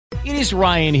It is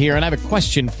Ryan here, and I have a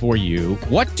question for you.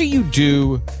 What do you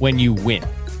do when you win?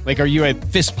 Like, are you a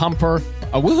fist pumper,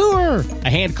 a woohooer, a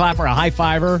hand clapper, a high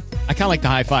fiver? I kind of like the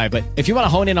high five, but if you want to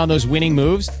hone in on those winning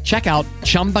moves, check out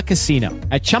Chumba Casino.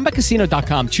 At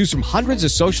ChumbaCasino.com, choose from hundreds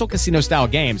of social casino-style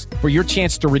games for your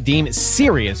chance to redeem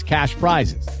serious cash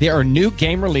prizes. There are new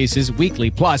game releases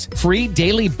weekly, plus free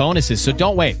daily bonuses. So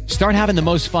don't wait. Start having the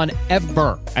most fun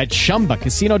ever at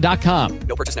ChumbaCasino.com.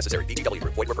 No purchase necessary. VGW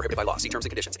Group. Void where prohibited by law. See terms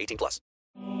and conditions. 18+.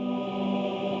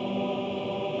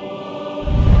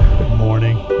 Good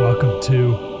morning. Welcome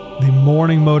to the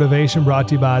Morning Motivation, brought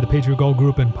to you by the Patriot Gold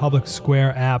Group and Public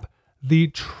Square app. The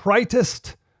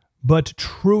tritest but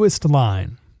truest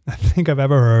line I think I've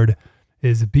ever heard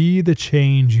is be the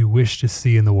change you wish to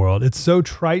see in the world. It's so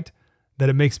trite that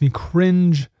it makes me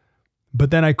cringe,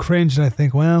 but then I cringe and I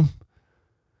think, well,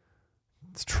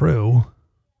 it's true.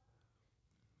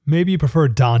 Maybe you prefer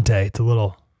Dante. It's a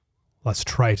little less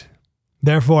trite.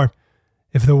 Therefore,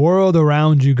 if the world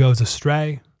around you goes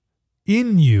astray,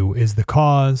 in you is the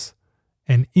cause,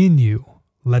 and in you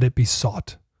let it be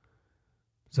sought.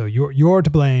 So you're to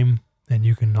blame, and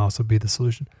you can also be the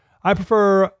solution. I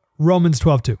prefer Romans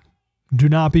 12:2. Do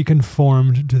not be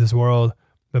conformed to this world,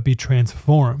 but be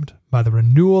transformed by the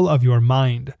renewal of your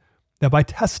mind, that by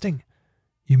testing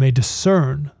you may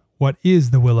discern what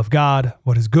is the will of God,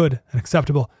 what is good and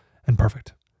acceptable and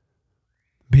perfect.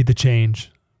 Be the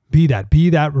change. Be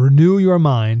that. Renew your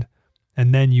mind,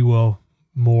 and then you will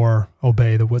more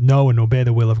obey the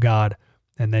will of God,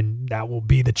 and then that will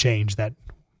be the change that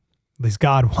at least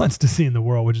God wants to see in the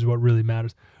world, which is what really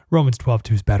matters. Romans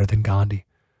 12:2 is better than Gandhi.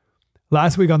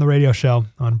 Last week on the radio show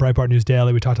on Breitbart News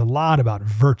Daily, we talked a lot about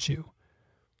virtue,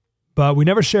 but we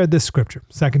never shared this scripture,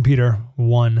 2 Peter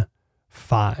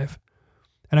 1:5.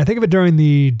 And I think of it during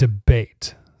the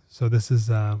debate. So this is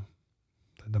the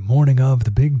morning of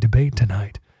the big debate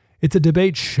tonight. It's a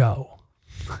debate show.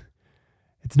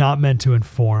 It's not meant to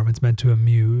inform. It's meant to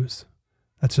amuse.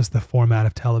 That's just the format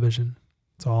of television.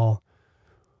 It's all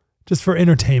just for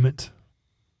entertainment.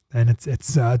 And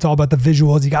it's all about the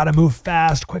visuals. You got to move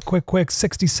fast, quick,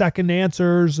 60-second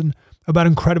answers and about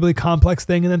incredibly complex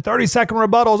thing. And then 30-second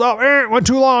rebuttals. Oh, went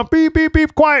too long. Beep, beep,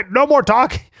 beep, quiet. No more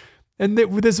talking. And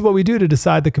this is what we do to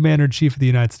decide the commander-in-chief of the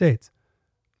United States.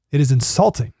 It is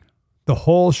insulting. The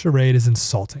whole charade is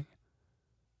insulting.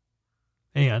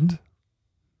 And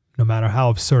no matter how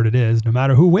absurd it is, no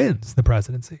matter who wins the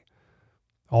presidency,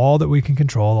 all that we can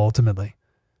control ultimately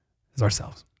is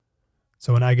ourselves.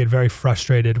 So when I get very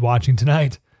frustrated watching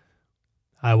tonight,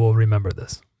 I will remember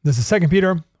this. This is 2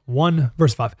 Peter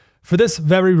 1:5. For this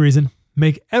very reason,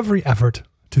 make every effort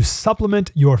to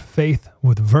supplement your faith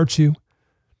with virtue,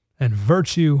 and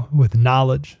virtue with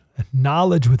knowledge, and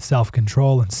knowledge with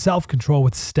self-control, and self-control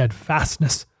with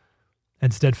steadfastness,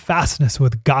 and steadfastness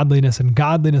with godliness, and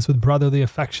godliness with brotherly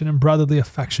affection, and brotherly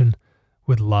affection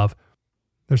with love.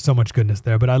 There's so much goodness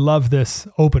there, but I love this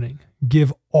opening.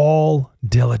 Give all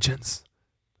diligence.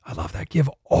 I love that. Give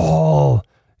all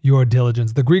your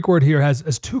diligence. The Greek word here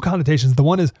has two connotations. The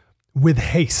one is with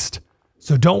haste,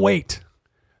 so don't wait.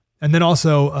 And then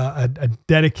also a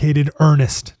dedicated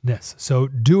earnestness. So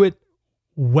do it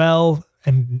well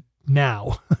and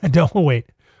now. Don't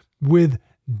wait. With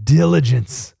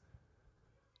diligence.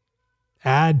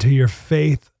 Add to your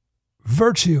faith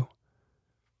virtue,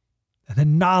 and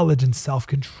then knowledge and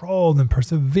self-control and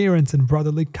perseverance and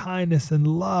brotherly kindness and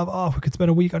love. Oh, we could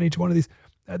spend a week on each one of these.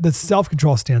 The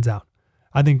self-control stands out.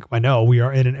 I know we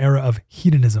are in an era of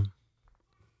hedonism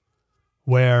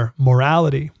where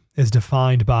morality is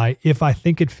defined by if I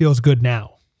think it feels good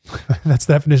now. That's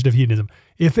the definition of hedonism.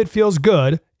 If it feels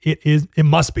good, it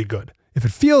must be good. If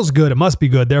it feels good, it must be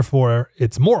good. Therefore,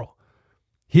 it's moral.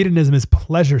 Hedonism is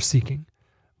pleasure-seeking,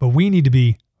 but we need to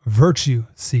be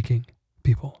virtue-seeking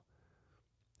people.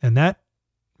 And that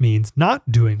means not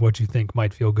doing what you think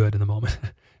might feel good in the moment.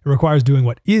 It requires doing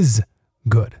what is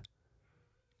good.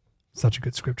 Such a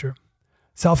good scripture.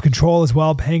 Self-control as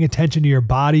well, paying attention to your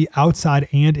body outside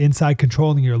and inside,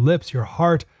 controlling your lips, your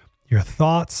heart, your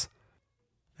thoughts.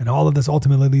 And all of this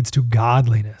ultimately leads to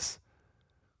godliness.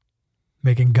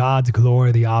 Making God's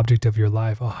glory the object of your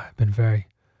life. Oh, I've been very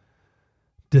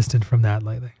distant from that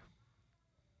lately.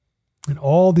 And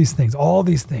all these things,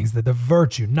 that the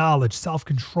virtue, knowledge,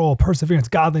 self-control, perseverance,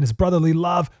 godliness, brotherly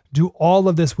love, do all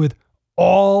of this with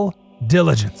all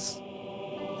diligence.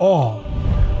 All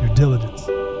your diligence.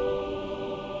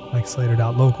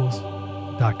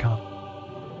 MikeSlater.locals.com.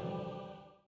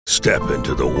 Step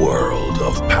into the world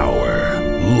of power,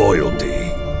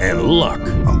 loyalty, and luck.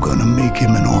 I'm gonna make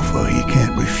him an offer he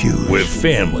can't refuse. With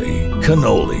family,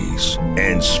 cannolis,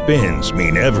 and spins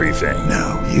mean everything.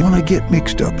 Now, you wanna get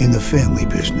mixed up in the family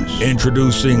business.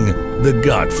 Introducing The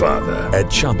Godfather at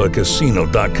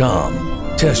ChumbaCasino.com.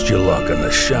 Test your luck in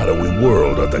the shadowy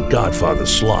world of The Godfather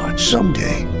slot.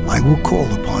 Someday, I will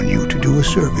call upon you to do a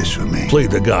service for me. Play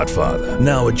The Godfather,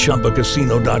 now at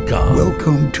ChumbaCasino.com.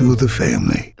 Welcome to the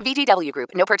family. VGW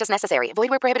Group. No purchase necessary. Void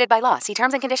where prohibited by law. See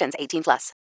terms and conditions. 18+.